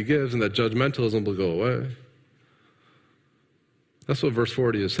give as he gives, and that judgmentalism will go away. That's what verse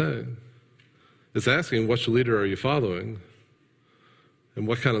 40 is saying. It's asking, which leader are you following? And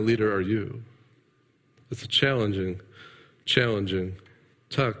what kind of leader are you? It's a challenging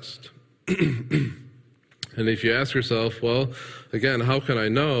text. And if you ask yourself, well, again, how can I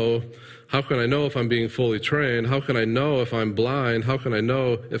know if I'm being fully trained? How can I know if I'm blind? How can I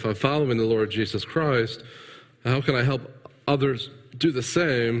know if I'm following the Lord Jesus Christ? How can I help others do the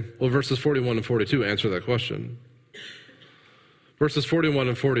same? Well, verses 41 and 42 answer that question. Verses 41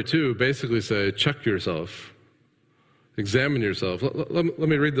 and 42 basically say, check yourself. Examine yourself. Let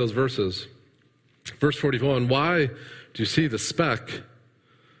me read those verses. Verse 41, why do you see the speck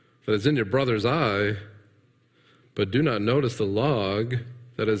that is in your brother's eye, but do not notice the log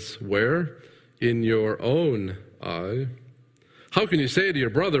that is where? In your own eye. How can you say to your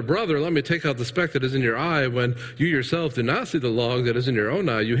brother, brother, let me take out the speck that is in your eye, when you yourself do not see the log that is in your own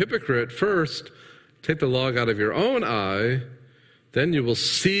eye? You hypocrite, first take the log out of your own eye, then you will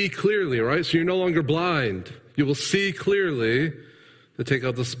see clearly, right? So you're no longer blind. You will see clearly to take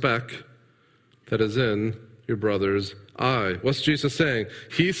out the speck that is in your brother's eye. What's Jesus saying?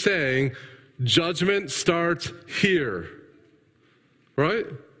 He's saying judgment starts here. Right?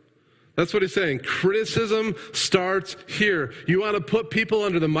 That's what he's saying. Criticism starts here. You want to put people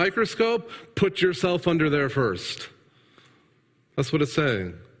under the microscope? Put yourself under there first. That's what it's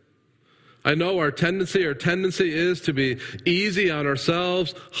saying. I know our tendency is to be easy on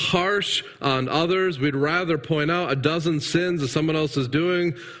ourselves, harsh on others. We'd rather point out a dozen sins that someone else is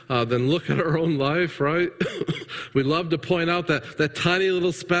doing than look at our own life, right? We love to point out that tiny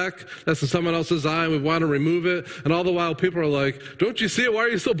little speck that's in someone else's eye, and we want to remove it. And all the while people are like, don't you see it? Why are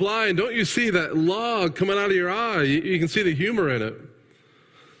you so blind? Don't you see that log coming out of your eye? You can see the humor in it.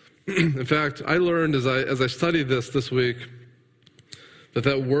 In fact, I learned as I studied this week,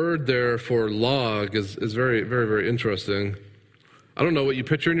 that word there for log is very, very, very interesting. I don't know what you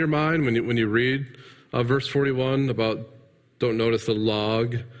picture in your mind when you read verse 41 about don't notice the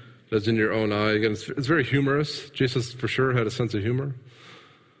log that's in your own eye. Again, it's very humorous. Jesus for sure had a sense of humor.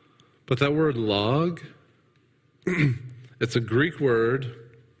 But that word log, it's a Greek word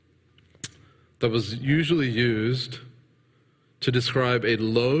that was usually used to describe a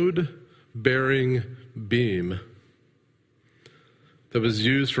load-bearing beam that was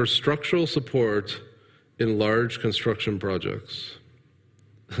used for structural support in large construction projects.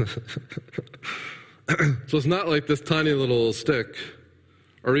 So it's not like this tiny little stick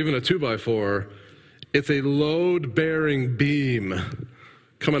or even a 2x4. It's a load-bearing beam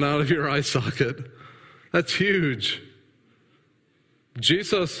coming out of your eye socket. That's huge.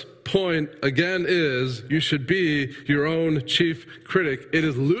 Jesus' point, again, is you should be your own chief critic. It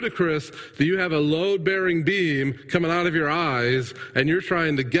is ludicrous that you have a load-bearing beam coming out of your eyes and you're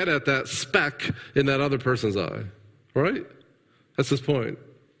trying to get at that speck in that other person's eye. Right? That's his point.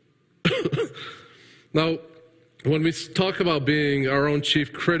 Now, when we talk about being our own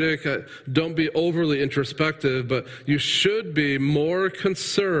chief critic, don't be overly introspective, but you should be more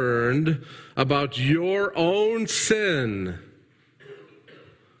concerned about your own sin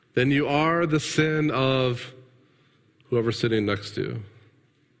than you are the sin of whoever's sitting next to you.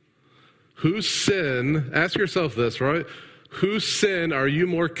 Whose sin, ask yourself this, right? Whose sin are you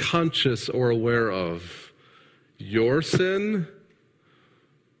more conscious or aware of? Your sin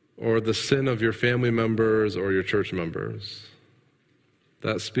or the sin of your family members or your church members?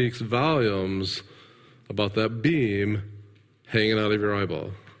 That speaks volumes about that beam hanging out of your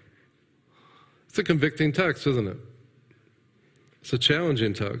eyeball. It's a convicting text, isn't it? It's a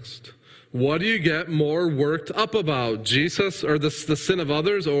challenging text. What do you get more worked up about? Jesus or the sin of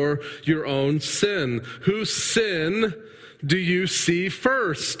others or your own sin? Whose sin do you see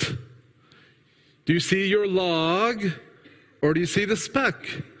first? Do you see your log or do you see the speck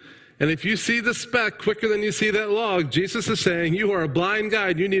And if you see the speck quicker than you see that log, Jesus is saying, you are a blind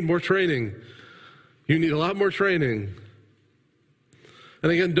guide. You need more training. You need a lot more training.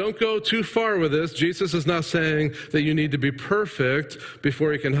 And again, don't go too far with this. Jesus is not saying that you need to be perfect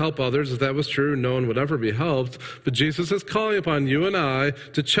before you can help others. If that was true, no one would ever be helped. But Jesus is calling upon you and I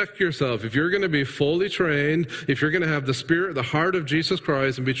to check yourself. If you're going to be fully trained, if you're going to have the spirit, the heart of Jesus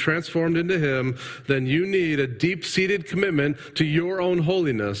Christ and be transformed into him, then you need a deep-seated commitment to your own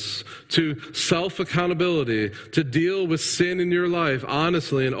holiness, to self-accountability, to deal with sin in your life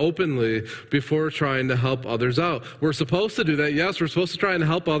honestly and openly before trying to help others out. We're supposed to do that. Yes, we're supposed to try and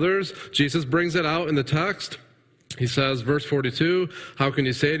help others. Jesus brings it out in the text. He says, verse 42, how can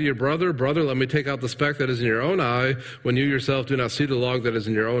you say to your brother, brother, let me take out the speck that is in your own eye, when you yourself do not see the log that is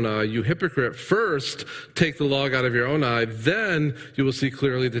in your own eye? You hypocrite, first take the log out of your own eye, then you will see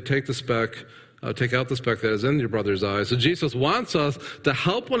clearly to take out the speck that is in your brother's eye. So Jesus wants us to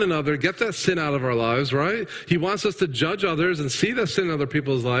help one another get that sin out of our lives, right? He wants us to judge others and see the sin in other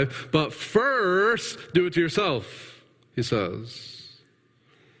people's life, but first do it to yourself, he says.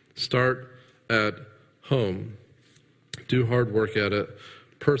 Start at home. Do hard work at it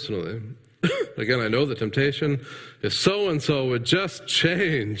personally. Again, I know the temptation is so-and-so would just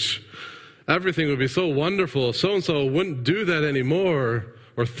change. Everything would be so wonderful if so-and-so wouldn't do that anymore,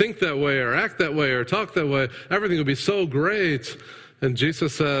 or think that way, or act that way, or talk that way. Everything would be so great. And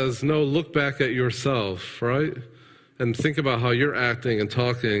Jesus says, no, look back at yourself, right? And think about how you're acting and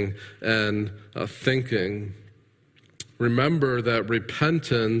talking and thinking. Remember that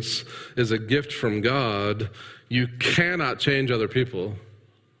repentance is a gift from God. You cannot change other people.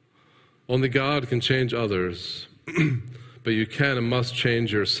 Only God can change others. But you can and must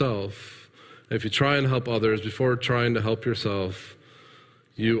change yourself. If you try and help others before trying to help yourself,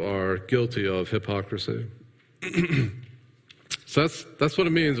 you are guilty of hypocrisy. So that's what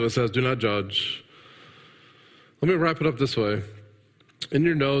it means when it says, do not judge. Let me wrap it up this way. In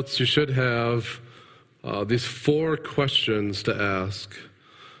your notes, you should have these 4 questions to ask.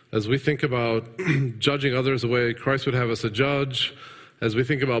 As we think about judging others the way Christ would have us to judge, as we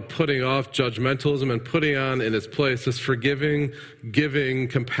think about putting off judgmentalism and putting on in its place this forgiving, giving,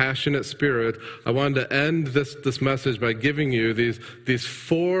 compassionate spirit, I wanted to end this message by giving you these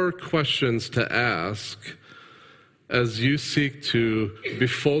 4 questions to ask as you seek to be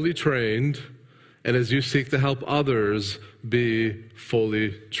fully trained and as you seek to help others be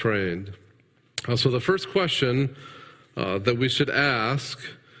fully trained. So the first question that we should ask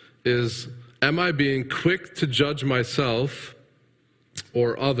is, am I being quick to judge myself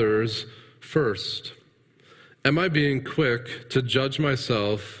or others first? Am I being quick to judge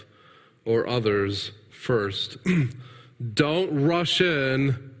myself or others first? Don't rush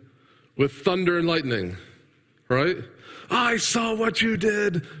in with thunder and lightning, right? I saw what you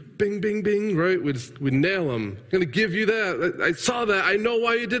did. Bing, bing, bing, right? We nail them. I'm going to give you that. I saw that. I know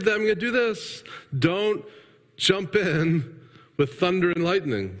why you did that. I'm going to do this. Don't jump in with thunder and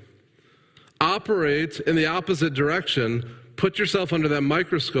lightning. Operate in the opposite direction. Put yourself under that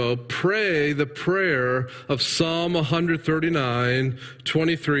microscope. Pray the prayer of Psalm 139,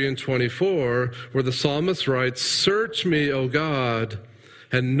 23 and 24, where the psalmist writes, search me, O God,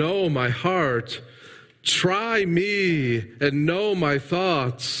 and know my heart. Try me and know my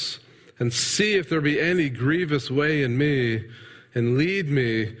thoughts, and see if there be any grievous way in me, and lead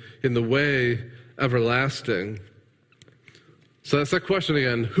me in the way everlasting. So that's that question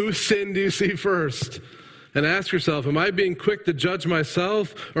again. Whose sin do you see first? And ask yourself, am I being quick to judge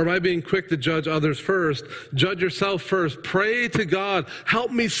myself, or am I being quick to judge others first? Judge yourself first. Pray to God, help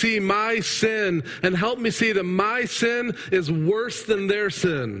me see my sin, and help me see that my sin is worse than their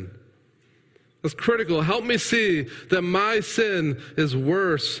sin. That's critical. Help me see that my sin is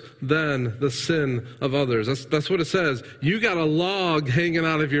worse than the sin of others. That's what it says. You got a log hanging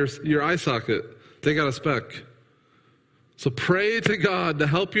out of your eye socket. They got a speck. So pray to God to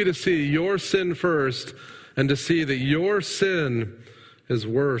help you to see your sin first and to see that your sin is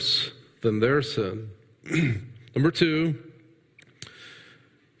worse than their sin. Number 2,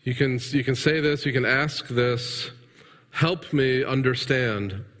 you can say this, you can ask this, help me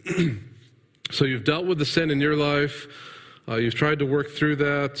understand. So you've dealt with the sin in your life, you've tried to work through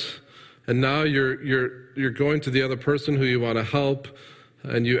that, and now you're going to the other person who you want to help,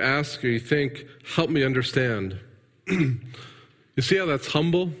 and you ask or you think, help me understand. You see how that's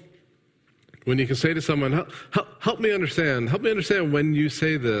humble? When you can say to someone, help me understand when you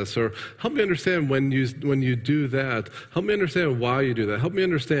say this, or help me understand when you do that. Help me understand why you do that. Help me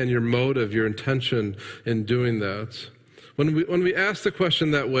understand your motive, your intention in doing that. When we ask the question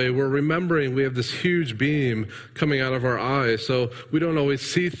that way, we're remembering we have this huge beam coming out of our eye, so we don't always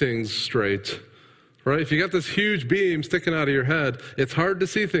see things straight, right? If you got this huge beam sticking out of your head, it's hard to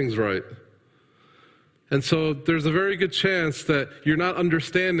see things right. And so there's a very good chance that you're not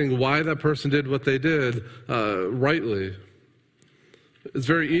understanding why that person did what they did rightly. It's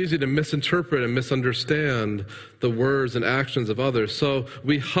very easy to misinterpret and misunderstand the words and actions of others. So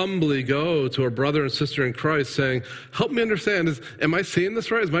we humbly go to our brother and sister in Christ saying, help me understand, am I seeing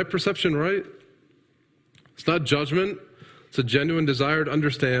this right? Is my perception right? It's not judgment. It's a genuine desire to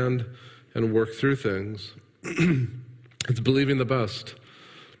understand and work through things. It's believing the best.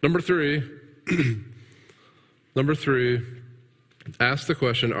 Number three, ask the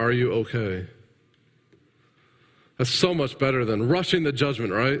question, are you okay? That's so much better than rushing the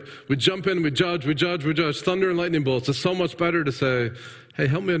judgment, right? We jump in, we judge, thunder and lightning bolts. It's so much better to say, hey,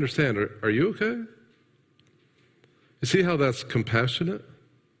 help me understand, are you okay? You see how that's compassionate?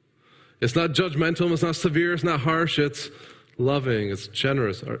 It's not judgmental, it's not severe, it's not harsh, it's loving, it's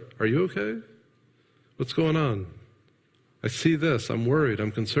generous. Are you okay? What's going on? I see this, I'm worried,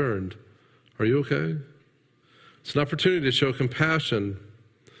 I'm concerned. Are you okay? It's an opportunity to show compassion,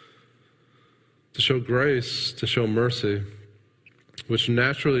 to show grace, to show mercy, which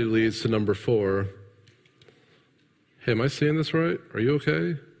naturally leads to number 4. Hey, am I seeing this right? Are you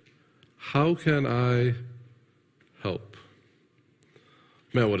okay? How can I help?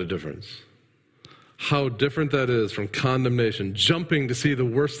 Man, what a difference. How different that is from condemnation, jumping to see the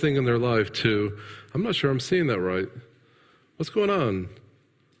worst thing in their life, to, I'm not sure I'm seeing that right. What's going on?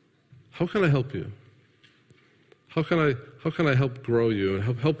 How can I help you? How can I help grow you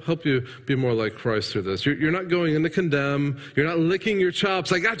and help you be more like Christ through this? You're not going in to condemn. You're not licking your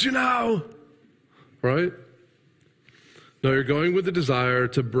chops. I got you now. Right? No, you're going with the desire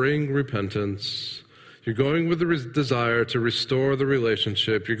to bring repentance. You're going with the desire to restore the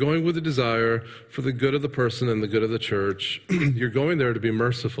relationship. You're going with the desire for the good of the person and the good of the church. You're going there to be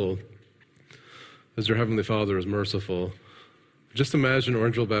merciful, as your Heavenly Father is merciful. Just imagine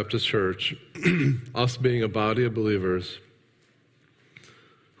Orangeville Baptist Church, us being a body of believers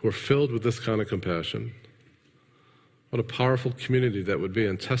who are filled with this kind of compassion. What a powerful community that would be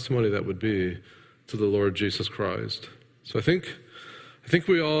and testimony that would be to the Lord Jesus Christ. So I think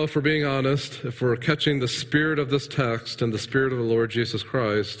we all, if we're being honest, if we're catching the spirit of this text and the spirit of the Lord Jesus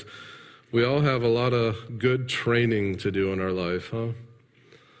Christ, we all have a lot of good training to do in our life, huh?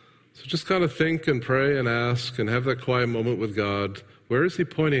 So just kind of think and pray and ask and have that quiet moment with God. Where is He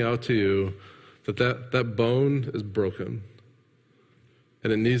pointing out to you that bone is broken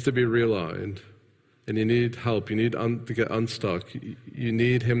and it needs to be realigned and you need help, you need to get unstuck, you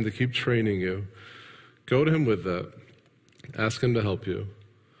need Him to keep training you. Go to Him with that. Ask Him to help you.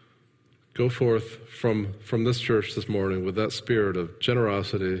 Go forth from this church this morning with that spirit of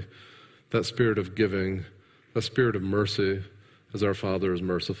generosity, that spirit of giving, that spirit of mercy, as our Father is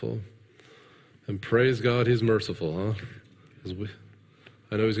merciful. And praise God, He's merciful, huh?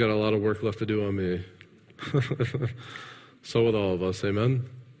 I know He's got a lot of work left to do on me. So with all of us, amen?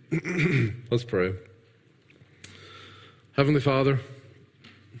 Let's pray. Heavenly Father,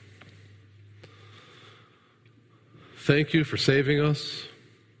 thank You for saving us.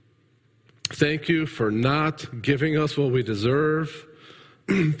 Thank You for not giving us what we deserve.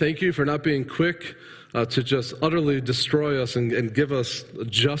 Thank You for not being quick to just utterly destroy us and give us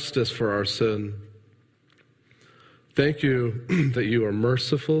justice for our sin. Thank You that You are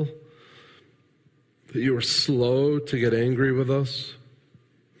merciful, that You are slow to get angry with us,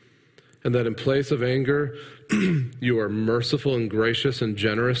 and that in place of anger, You are merciful and gracious and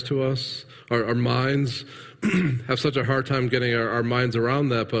generous to us. Our minds have such a hard time getting our minds around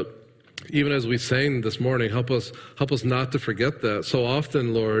that, but even as we sang this morning, help us not to forget that. So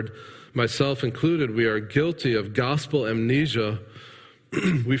often, Lord, myself included, we are guilty of gospel amnesia.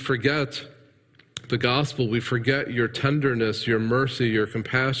 We forget the gospel. We forget Your tenderness, Your mercy, Your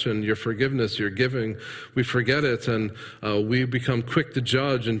compassion, Your forgiveness, Your giving. We forget it, and we become quick to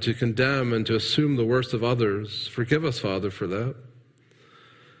judge and to condemn and to assume the worst of others. Forgive us, Father, for that.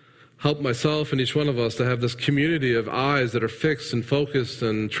 Help myself and each one of us to have this community of eyes that are fixed and focused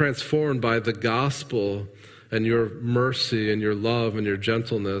and transformed by the gospel and Your mercy and Your love and Your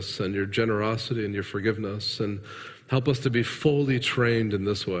gentleness and Your generosity and Your forgiveness. And help us to be fully trained in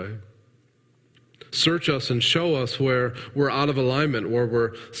this way. Search us and show us where we're out of alignment, where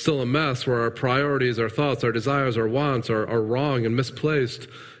we're still a mess, where our priorities, our thoughts, our desires, our wants are wrong and misplaced.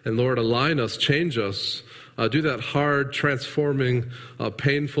 And Lord, align us, change us. Do that hard, transforming,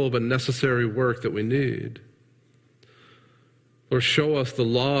 painful, but necessary work that we need. Lord, show us the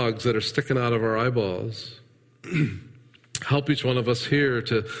logs that are sticking out of our eyeballs. Help each one of us here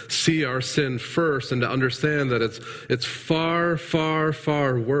to see our sin first and to understand that it's far, far,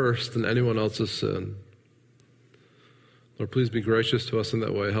 far worse than anyone else's sin. Lord, please be gracious to us in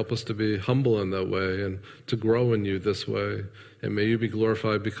that way. Help us to be humble in that way and to grow in you this way. And may you be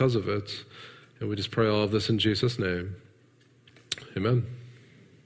glorified because of it. And we just pray all of this in Jesus' name. Amen.